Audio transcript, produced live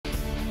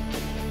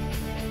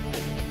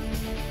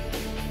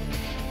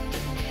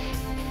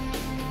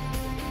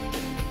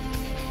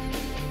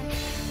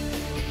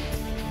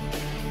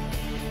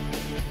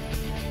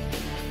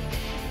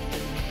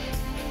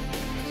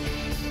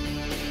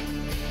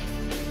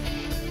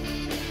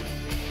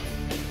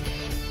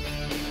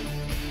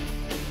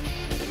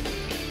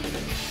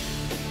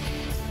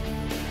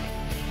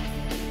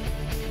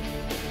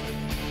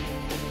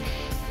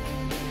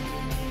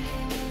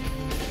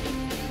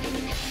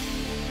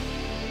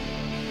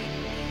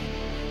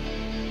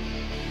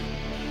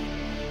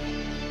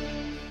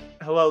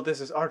Hello, this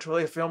is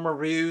Arturelia Film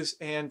Reviews,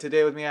 and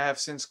today with me I have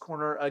Sin's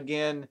Corner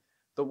again,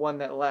 the one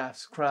that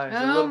laughs, cries.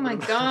 Oh my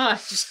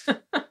gosh.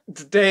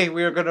 Today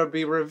we are going to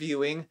be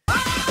reviewing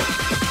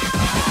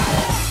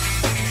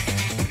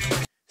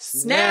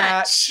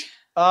Snatch.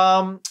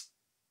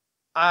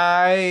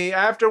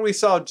 After we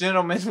saw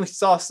Gentlemen, we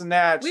saw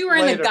Snatch. We were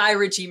in a Guy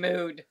Ritchie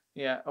mood.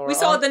 Yeah. We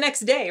saw it the next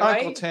day, right?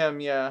 Uncle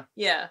Tim, yeah.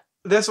 Yeah.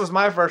 This was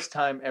my first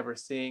time ever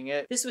seeing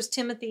it. This was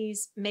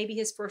Timothy's, maybe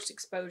his first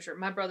exposure,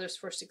 my brother's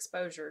first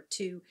exposure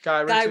to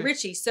Guy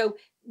Ritchie. So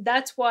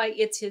that's why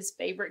it's his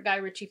favorite Guy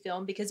Ritchie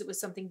film, because it was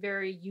something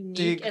very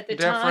unique at the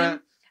time.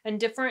 And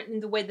different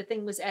in the way the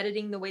thing was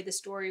editing, the way the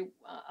story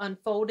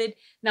unfolded.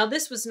 Now,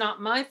 this was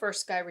not my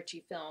first Guy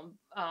Ritchie film.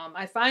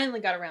 I finally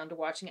got around to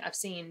watching it. I've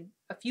seen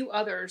a few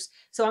others,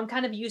 so I'm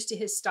kind of used to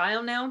his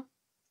style now.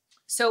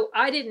 So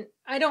I'm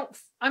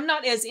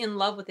not as in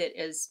love with it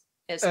as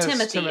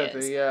Timothy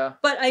is. Yeah.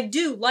 But I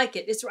do like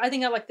it. I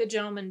think I like The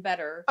Gentleman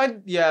better.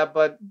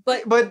 But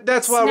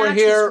that's why we're Snatch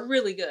here. is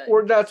really good.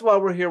 That's why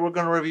we're here. We're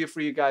going to review for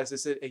you guys.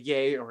 Is it a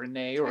yay or a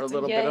nay or That's a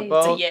little yay. bit of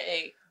both? It's a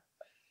yay.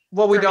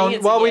 Well, we For me, don't.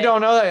 it's Well, a we yay.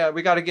 don't know that yet.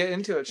 We got to get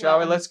into it, shall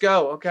we? Let's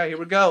go. Okay, here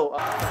we go.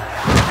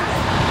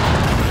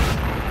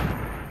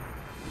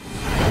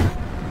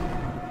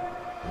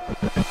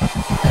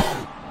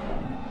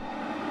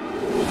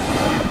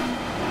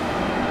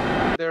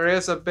 There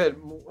is a bit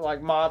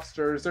like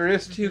mobsters. There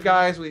is two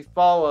guys we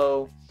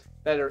follow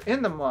that are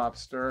in the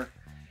mobster.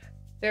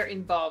 They're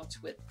involved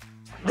with.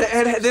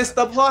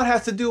 The plot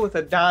has to do with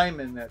a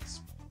diamond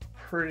that's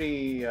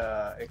pretty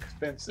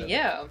expensive.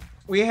 Yeah.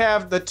 We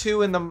have the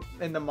two in the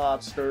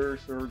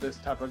mobsters, or this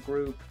type of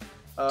group.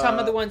 Some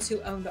of the ones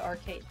who own the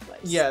arcade place.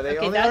 Yeah, they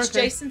own the that's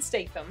arcade. Jason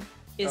Statham.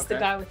 Is the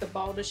guy with the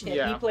baldish head.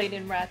 Yeah. He played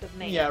in Wrath of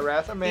Man. Yeah,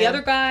 Wrath of Man. The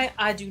other guy,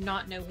 I do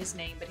not know his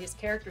name, but his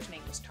character's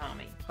name was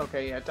Tommy.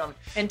 Okay, yeah, Tommy.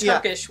 And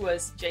Turkish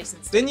was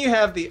Jason Statham. Then you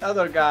have the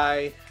other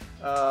guy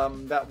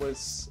that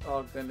was,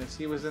 oh goodness,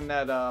 he was in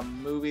that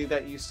movie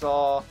that you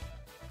saw,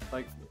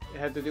 like, it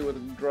had to do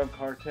with drug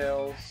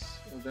cartels.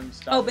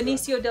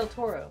 Benicio del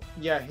Toro.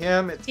 Yeah,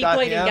 him. He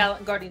played in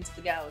Guardians of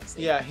the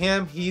Galaxy. Yeah,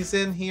 him. He's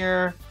in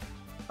here.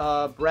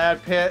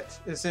 Brad Pitt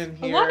is in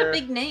here. A lot of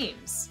big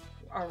names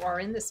are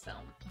in this film.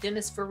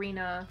 Dennis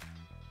Farina.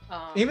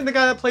 Even the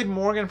guy that played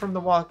Morgan from The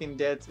Walking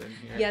Dead's in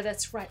here. Yeah,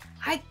 that's right.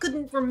 I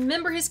couldn't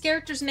remember his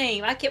character's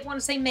name. I kept wanting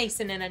to say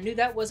Mason, and I knew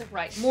that wasn't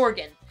right.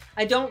 Morgan.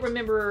 I don't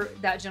remember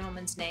that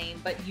gentleman's name,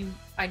 but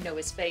I know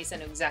his face. I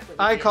know exactly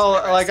who he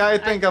is. I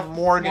think of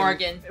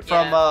Morgan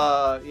from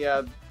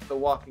yeah. The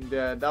Walking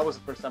Dead. That was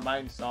the first time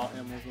I saw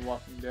him, was The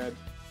Walking Dead.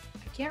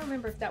 I can't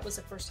remember if that was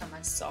the first time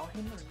I saw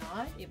him or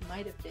not. It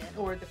might have been,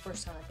 or the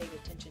first time I paid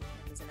attention to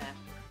him as an actor.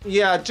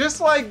 Yeah,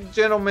 just like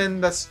Gentlemen,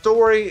 the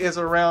story is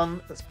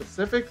around a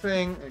specific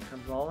thing. It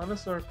comes all in a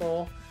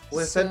circle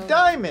with a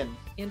diamond.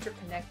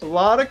 Interconnected. A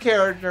lot of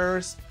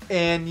characters,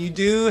 and you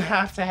do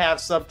have to have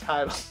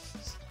subtitles.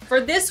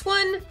 For this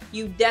one,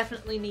 you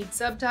definitely need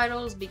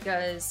subtitles,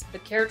 because the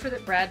character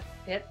that Brad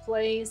Pitt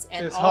plays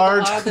and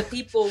all the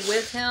people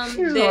with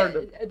him,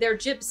 they're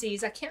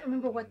gypsies. I can't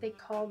remember what they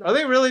call them. Are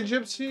they really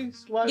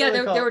gypsies? Yeah,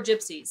 they were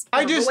gypsies.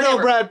 I just know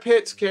Brad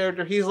Pitt's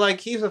character. He's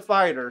a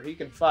fighter. He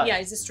can fight. Yeah,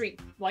 he's a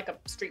street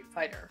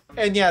fighter.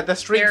 And yeah, the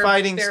street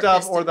fighting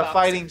stuff or the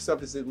fighting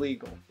stuff is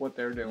illegal. What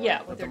they're doing.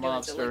 Yeah, what they're doing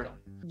is illegal.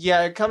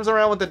 Yeah, it comes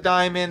around with the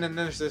diamond, and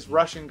there's this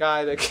Russian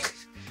guy that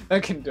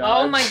can dodge.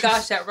 Oh my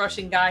gosh, that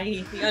Russian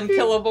guy, the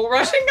unkillable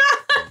Russian guy.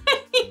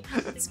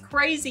 It's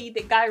crazy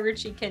that Guy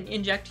Ritchie can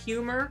inject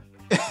humor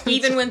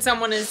even when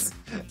someone is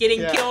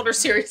getting killed or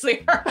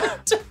seriously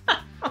hurt.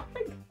 Oh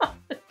my god.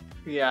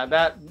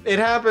 Yeah, it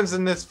happens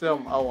in this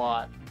film a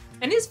lot.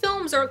 And his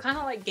films are kind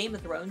of like Game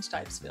of Thrones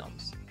types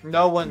films.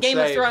 No one's Game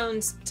safe. of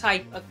Thrones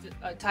type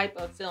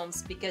of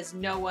films, because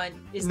no one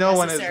is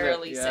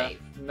necessarily safe.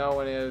 No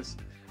one is.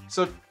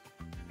 So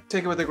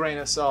take it with a grain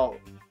of salt.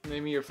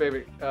 Name me your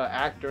favorite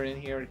actor in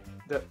here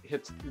that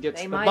gets the bucket.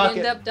 They might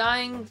end up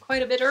dying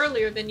quite a bit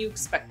earlier than you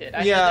expected.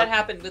 I think that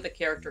happened with a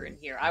character in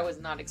here. I was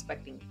not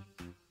expecting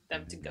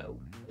them to go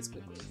as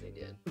quickly as they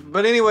did.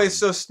 But anyway,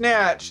 so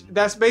Snatch,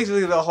 that's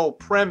basically the whole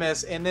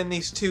premise. And then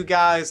these two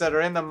guys that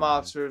are in the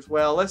mobsters,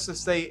 well, let's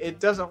just say it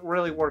doesn't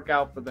really work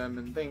out for them,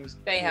 and things.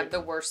 They have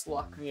the worst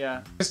luck.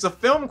 Yeah. It's the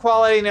film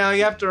quality now.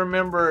 You have to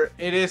remember,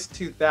 it is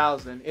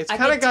 2000. It's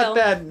kind of got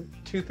that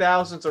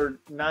 2000s or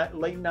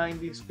late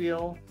 90s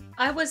feel.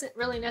 I wasn't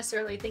really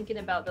necessarily thinking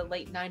about the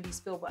late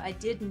 90s feel, but I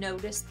did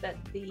notice that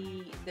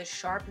the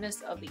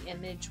sharpness of the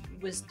image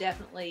was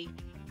definitely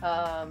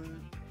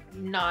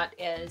not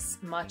as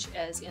much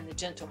as in The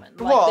Gentleman.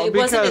 Like, it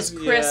wasn't as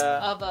crisp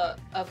of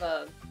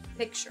a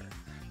picture.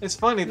 It's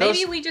funny.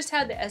 Maybe we just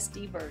had the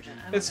SD version.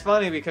 It's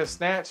funny because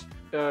Snatch,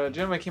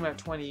 Gentleman came out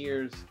 20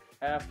 years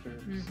after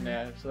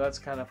Snatch, so that's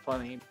kind of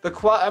funny.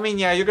 I mean,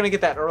 yeah, you're gonna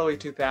get that early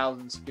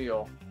 2000s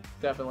feel.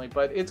 Definitely,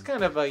 but it's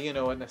kind of a,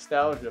 a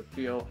nostalgia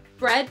feel.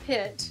 Brad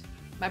Pitt,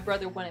 my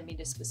brother wanted me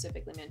to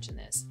specifically mention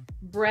this.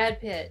 Brad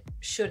Pitt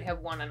should have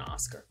won an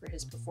Oscar for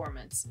his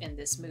performance in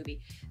this movie.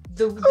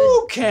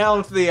 Who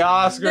counts the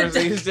Oscars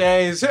these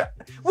days?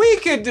 we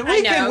could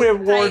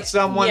reward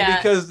someone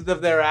because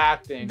of their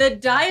acting. The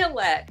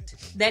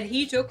dialect that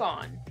he took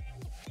on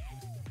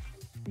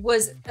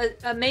was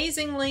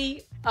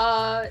amazingly.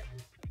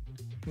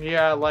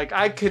 Yeah,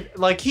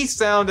 like he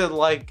sounded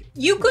like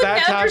you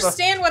couldn't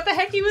understand what the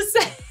heck he was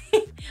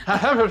saying.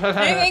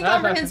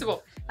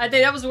 Incomprehensible. I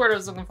think that was the word I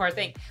was looking for. I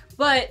think,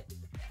 but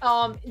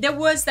there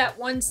was that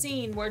one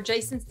scene where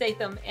Jason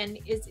Statham and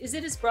is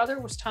it his brother?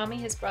 Was Tommy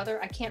his brother?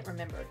 I can't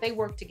remember. They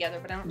worked together,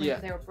 but I don't remember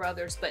if they were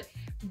brothers. But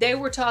they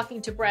were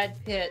talking to Brad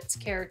Pitt's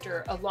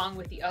character along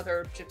with the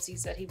other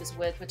gypsies that he was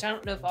with, which I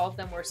don't know if all of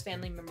them were his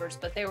family members,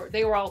 but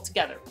they were all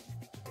together.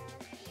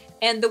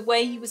 And the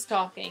way he was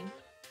talking,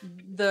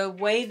 the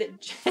way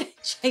that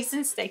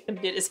Jason Statham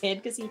did his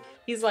head, because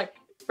he's like,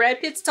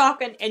 Brad Pitt's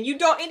talking, and you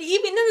don't, and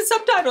even in the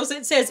subtitles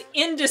it says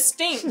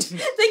indistinct. They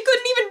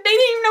didn't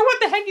even know what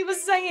the heck he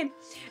was saying.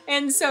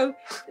 And so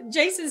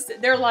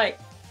they're like,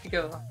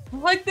 go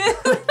like this,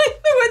 the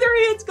way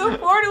their heads go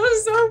forward. It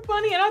was so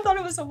funny, and I thought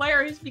it was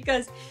hilarious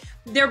because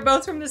they're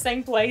both from the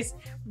same place,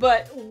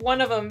 but one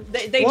of them,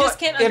 they just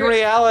can't. In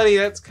reality,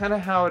 that's kind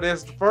of how it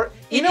is. How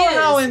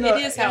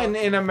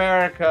in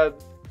America,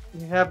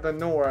 you have the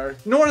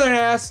northern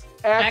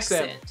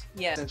accent.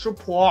 Yeah.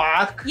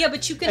 Yeah,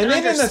 but you can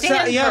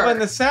understand her. Yeah, but in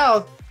the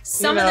South,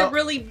 some of the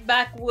really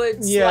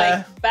backwoods,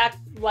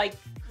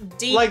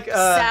 deep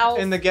South.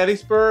 In the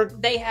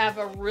Gettysburg, they have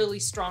a really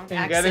strong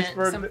accent.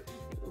 Gettysburg,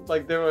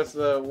 like there was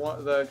one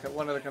of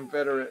the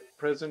Confederate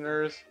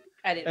prisoners.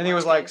 And he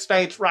was like,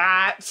 states'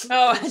 rights.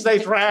 Oh,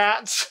 states'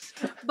 rights.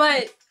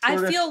 But I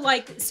feel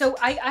like, so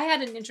I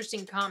had an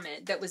interesting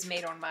comment that was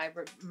made on my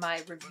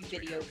review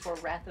video for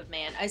Wrath of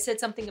Man. I said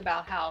something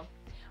about how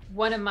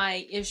one of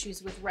my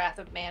issues with Wrath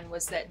of Man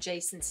was that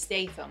Jason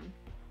Statham,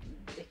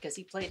 because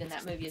he played in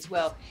that movie as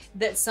well,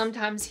 that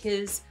sometimes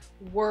his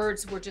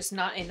words were just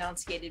not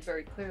enunciated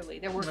very clearly.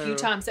 There were a few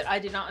times that I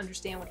did not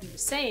understand what he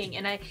was saying,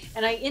 and I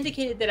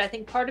indicated that I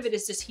think part of it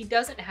is just he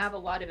doesn't have a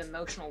lot of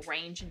emotional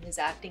range in his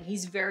acting.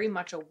 He's very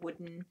much a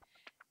wooden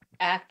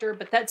actor,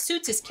 but that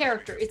suits his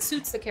character. It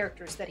suits the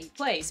characters that he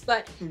plays,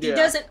 but he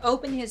doesn't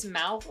open his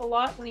mouth a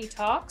lot when he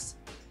talks.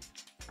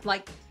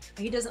 Like,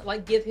 he doesn't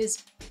like give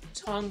his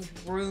tongue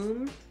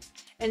room.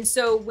 And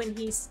so when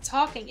he's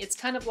talking, it's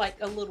kind of like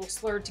a little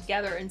slurred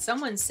together. And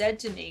someone said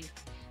to me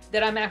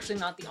that I'm actually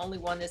not the only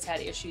one that's had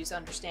issues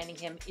understanding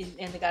him.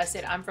 And the guy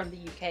said, I'm from the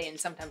UK and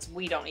sometimes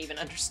we don't even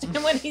understand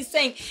what he's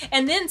saying.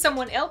 And then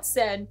someone else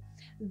said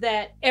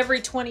that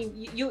every 20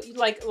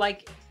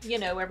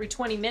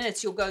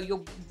 minutes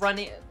you'll run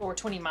it, or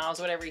 20 miles,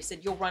 whatever he said,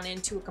 you'll run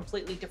into a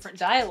completely different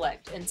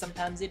dialect, and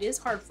sometimes it is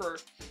hard for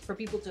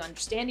people to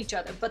understand each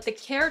other. But the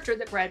character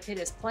that Brad Pitt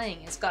is playing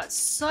has got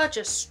such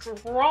a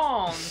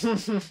strong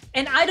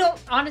and I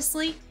don't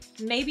honestly,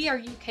 maybe our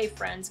UK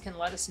friends can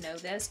let us know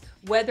this,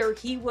 whether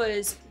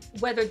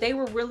they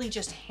were really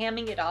just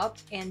hamming it up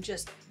and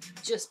just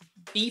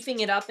beefing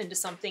it up into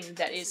something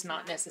that is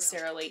not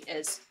necessarily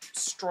as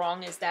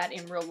strong as that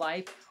in real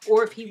life,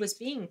 or if he was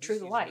being true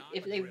to life,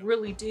 if they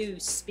really do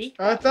speak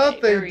that I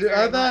thought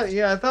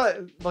way, I thought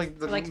like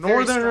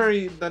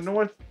the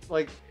north,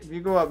 like if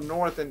you go up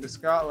north into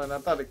Scotland, I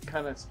thought it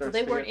kind of starts.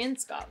 Well, they weren't in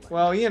Scotland.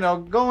 Well,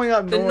 going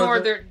up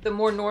the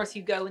more north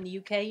you go in the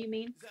UK, you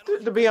mean?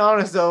 To be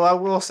honest, though, I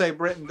will say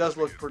Britain does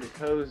look pretty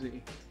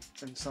cozy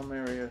in some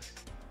areas.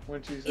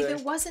 Wouldn't you say? If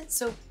it wasn't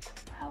so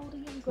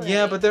cloudy and gray.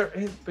 Yeah, but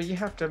you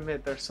have to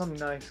admit there's some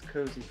nice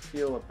cozy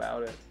feel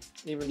about it.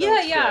 Even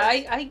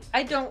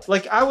I don't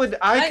like.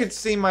 I could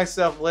see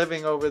myself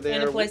living over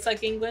there in a place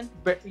like England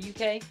or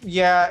UK.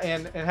 Yeah,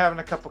 and having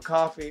a cup of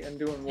coffee and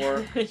doing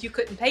work. You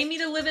couldn't pay me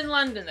to live in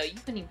London, though. You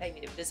couldn't even pay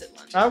me to visit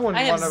London. I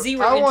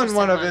wouldn't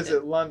want to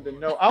visit London.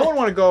 No, I wouldn't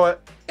want to go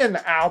in the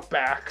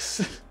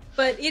outbacks.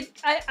 But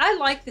I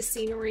like the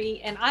scenery,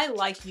 and I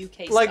like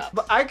UK stuff.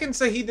 But I can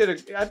say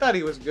I thought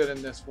he was good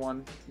in this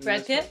one.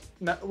 Brad Pitt?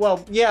 No,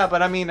 well, yeah,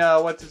 but I mean,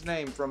 what's his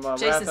name from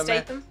Jason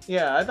Statham?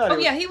 Yeah, I thought.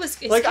 He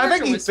was. Like, I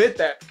think he fit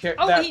that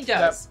character. He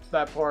does.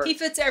 That part. He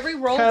fits every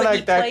role that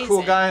he plays. Kind of like that cool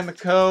in. guy in the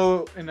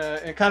coat, and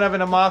kind of in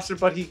a mobster,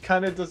 but he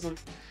kind of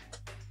doesn't.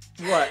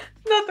 What?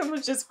 Nothing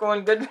was just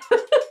going good.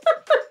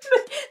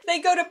 They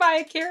go to buy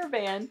a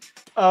caravan.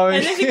 Oh,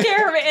 and then the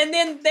caravan, and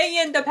then they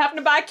end up having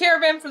to buy a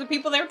caravan for the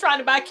people they were trying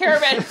to buy a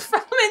caravan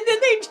from, and then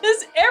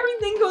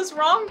everything goes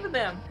wrong for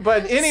them.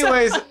 But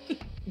anyways,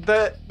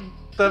 those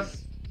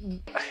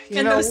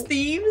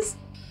thieves.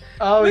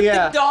 Oh with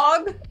yeah. The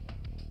dog.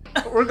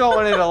 We're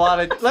going in a lot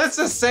of. Let's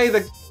just say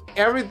that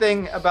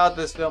everything about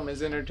this film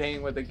is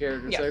entertaining with the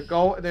characters. Yeah.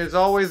 There's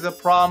always a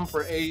problem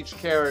for each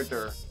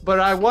character.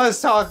 But I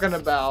was talking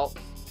about.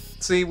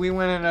 See, we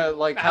went in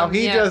how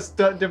he does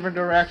different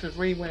directions.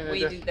 We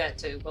do that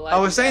too. Well, I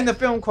was saying the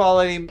film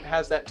quality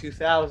has that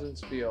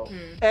 2000s feel.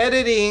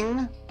 Editing,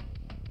 it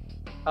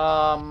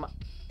kind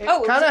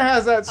of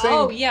has that same.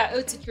 Oh yeah,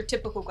 it's your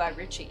typical Guy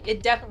Ritchie.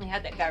 It definitely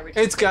had that Guy Ritchie.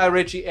 It's Guy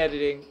Ritchie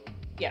editing.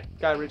 Yeah.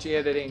 Guy Ritchie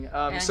editing.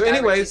 So, Guy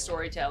anyways, Ritchie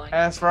storytelling.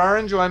 As for our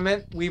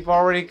enjoyment, we've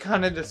already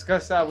kind of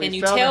discussed how we felt. Can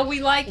you tell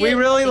we like it? We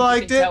really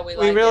liked it.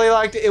 We really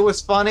liked it. It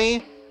was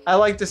funny. I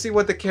like to see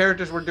what the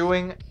characters were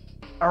doing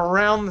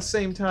around the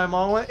same time.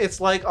 It's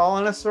like all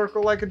in a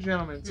circle, like a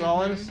gentleman. It's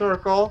all in a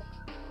circle,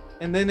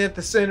 and then at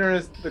the center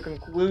is the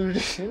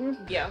conclusion.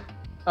 Yeah.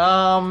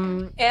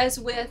 As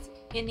with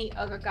any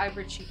other Guy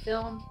Ritchie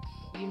film,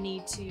 you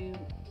need to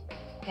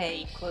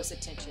pay close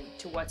attention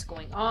to what's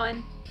going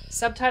on.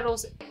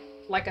 Subtitles,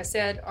 like I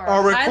said,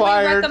 are required.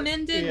 Highly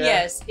recommended. Yeah.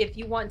 Yes, if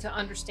you want to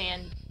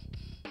understand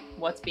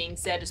what's being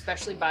said,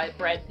 especially by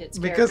Brad Pitt's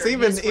because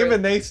character.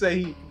 even they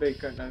say they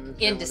couldn't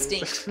understand.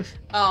 Indistinct.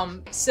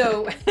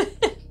 So,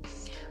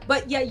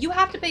 but yeah, you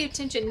have to pay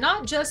attention,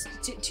 not just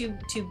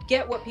to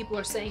get what people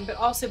are saying, but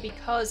also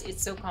because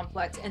it's so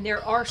complex and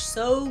there are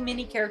so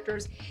many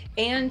characters.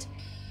 And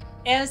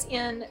as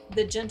in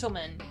The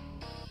Gentleman,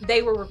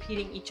 they were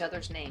repeating each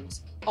other's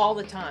names all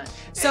the time.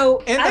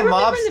 So and the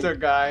mobster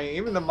guy,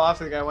 even the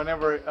mobster guy,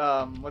 whenever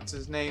what's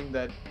his name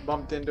that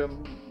bumped into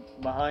him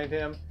behind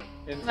him,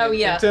 and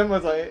Tim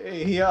was like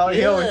he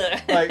always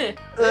like.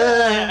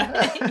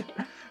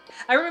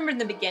 I remember in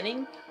the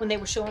beginning when they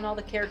were showing all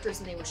the characters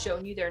and they were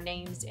showing you their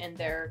names and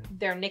their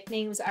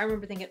nicknames. I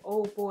remember thinking,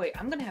 oh boy,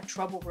 I'm gonna have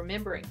trouble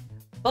remembering,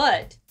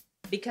 but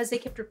because they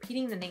kept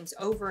repeating the names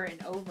over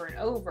and over and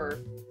over,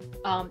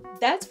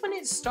 that's when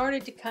it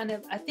started to kind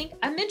of, I think,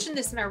 I mentioned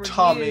this in our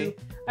review.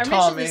 I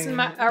mentioned this in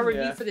our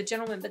review for The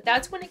Gentleman, but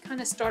that's when it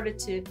kind of started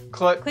to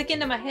click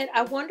into my head.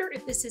 I wonder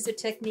if this is a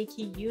technique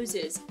he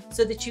uses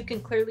so that you can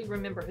clearly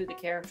remember who the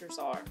characters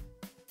are.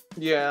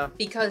 Yeah.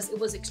 Because it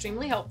was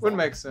extremely helpful. Would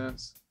make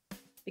sense.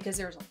 Because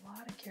there's a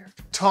lot of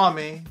characters.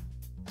 Tommy.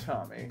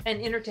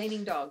 And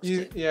entertaining dogs,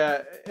 too.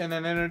 Yeah, and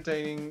an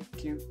entertaining,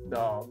 cute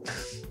dog.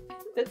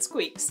 That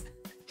squeaks.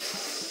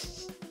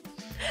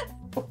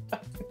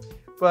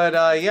 But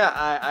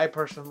yeah, I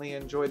personally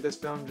enjoyed this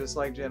film just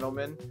like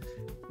Gentlemen.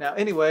 Now,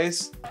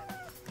 anyways.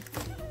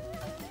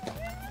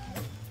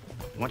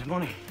 Want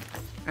money?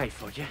 Right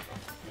for you.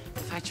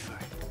 Fight for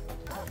it.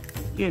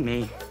 You and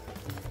me.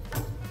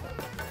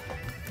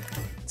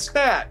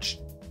 Snatch.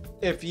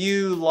 If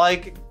you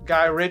like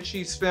Guy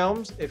Ritchie's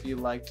films, if you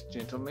liked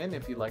Gentlemen,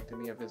 if you liked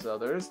any of his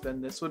others,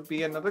 then this would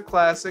be another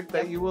classic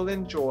that you will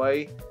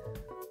enjoy.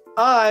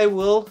 I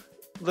will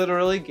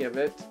literally give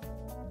it.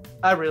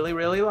 I really,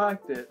 really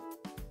liked it.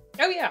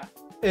 Oh yeah.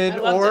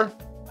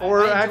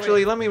 Or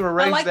actually, let me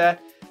rephrase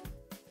that.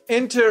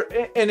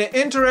 An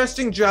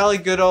interesting, jolly,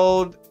 good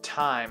old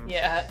time.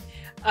 Yeah.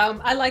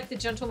 I like The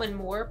Gentleman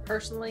more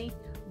personally,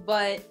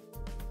 but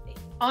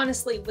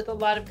honestly, with a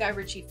lot of Guy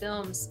Ritchie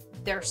films,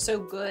 they're so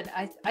good.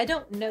 I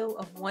don't know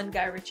of one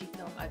Guy Ritchie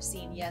film I've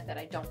seen yet that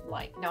I don't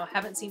like. Now, I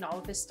haven't seen all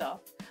of his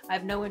stuff. I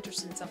have no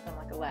interest in something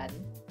like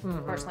Aladdin,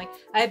 personally.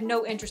 I have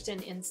no interest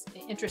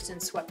in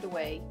Swept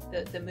Away,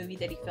 the movie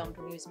that he filmed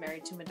when he was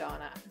married to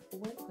Madonna.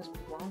 What was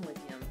wrong with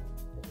him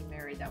that he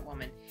married that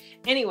woman?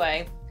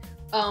 Anyway,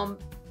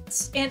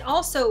 and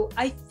also,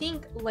 I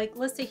think, like,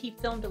 let's say he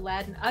filmed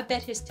Aladdin, I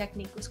bet his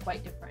technique was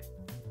quite different.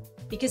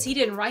 Because he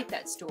didn't write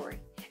that story,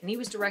 and he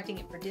was directing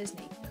it for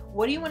Disney.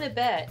 What do you want to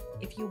bet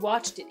if you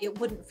watched it, it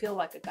wouldn't feel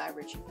like a Guy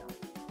Ritchie film?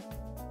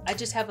 I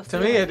just have a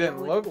feeling. To me, it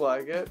didn't look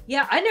like it.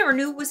 Yeah, I never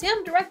knew it was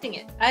him directing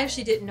it. I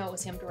actually didn't know it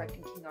was him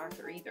directing King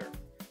Arthur either,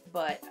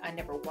 but I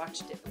never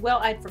watched it. Well,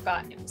 I'd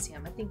forgotten it was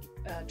him. I think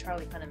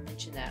Charlie kind of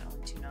mentioned that on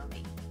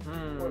Toonami,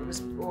 or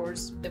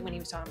when he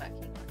was talking about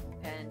King Arthur.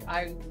 And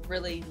I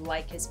really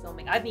like his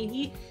filming. I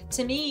mean,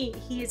 to me,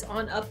 he is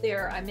on up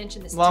there. I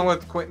mentioned this along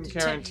with Quentin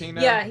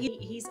Tarantino. Yeah,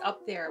 he's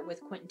up there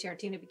with Quentin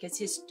Tarantino because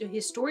his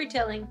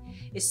storytelling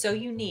is so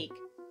unique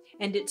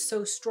and it's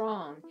so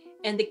strong,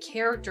 and the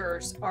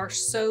characters are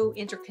so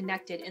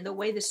interconnected, and the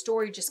way the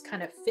story just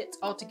kind of fits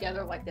all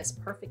together like this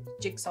perfect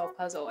jigsaw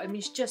puzzle. I mean,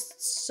 it's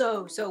just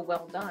so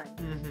well done.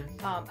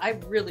 I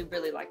really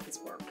like his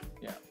work.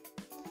 Yeah.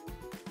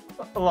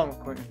 Along with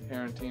Quentin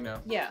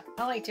Tarantino. Yeah,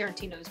 I like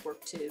Tarantino's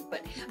work too,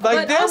 but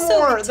like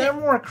they're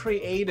more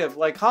creative.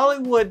 Like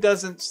Hollywood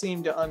doesn't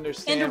seem to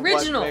understand and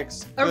original, what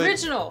makes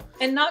original,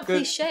 and not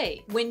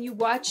cliche. When you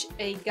watch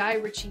a Guy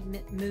Ritchie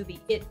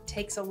movie, it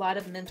takes a lot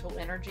of mental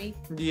energy.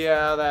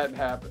 Yeah, that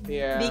happened.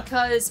 Yeah,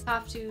 because you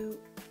have to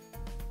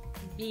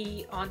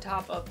be on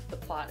top of the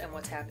plot and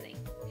what's happening.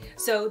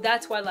 So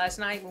that's why last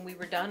night when we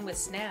were done with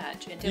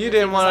Snatch, and you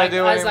didn't want to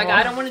do it. I was like,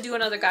 I don't want to do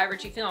another Guy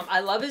Ritchie film. I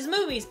love his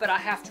movies, but I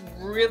have to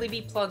really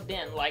be plugged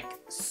in, like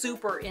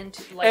super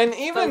into. Like, and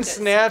even focus.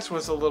 Snatch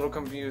was a little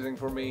confusing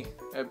for me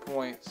at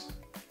points.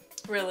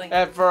 Really?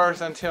 At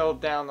first, until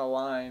down the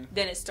line.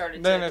 Then it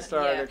started.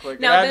 To click.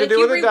 Now, it had to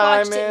do with the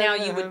diamond. It now,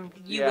 you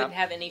wouldn't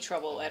have any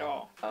trouble at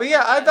all. But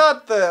yeah, I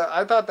thought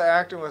the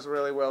acting was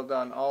really well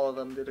done. All of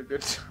them did a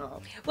good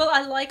job. Well,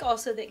 I like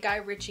also that Guy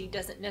Ritchie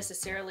doesn't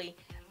necessarily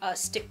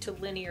stick to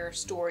linear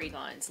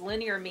storylines.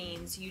 Linear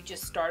means you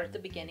just start at the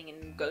beginning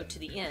and go to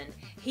the end.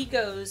 He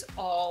goes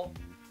all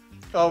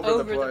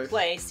over the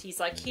place. He's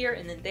like here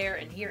and then there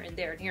and here and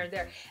there and here and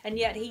there. And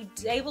yet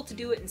he's able to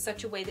do it in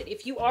such a way that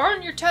if you are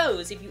on your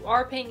toes, if you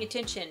are paying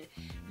attention,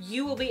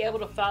 you will be able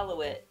to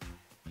follow it.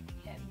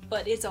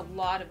 But it's a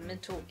lot of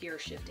mental gear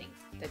shifting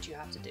that you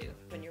have to do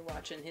when you're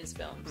watching his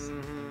films.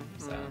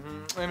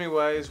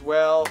 Anyways,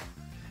 well,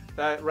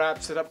 that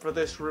wraps it up for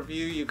this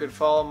review. You could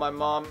follow my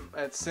mom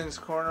at Sin's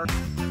Corner.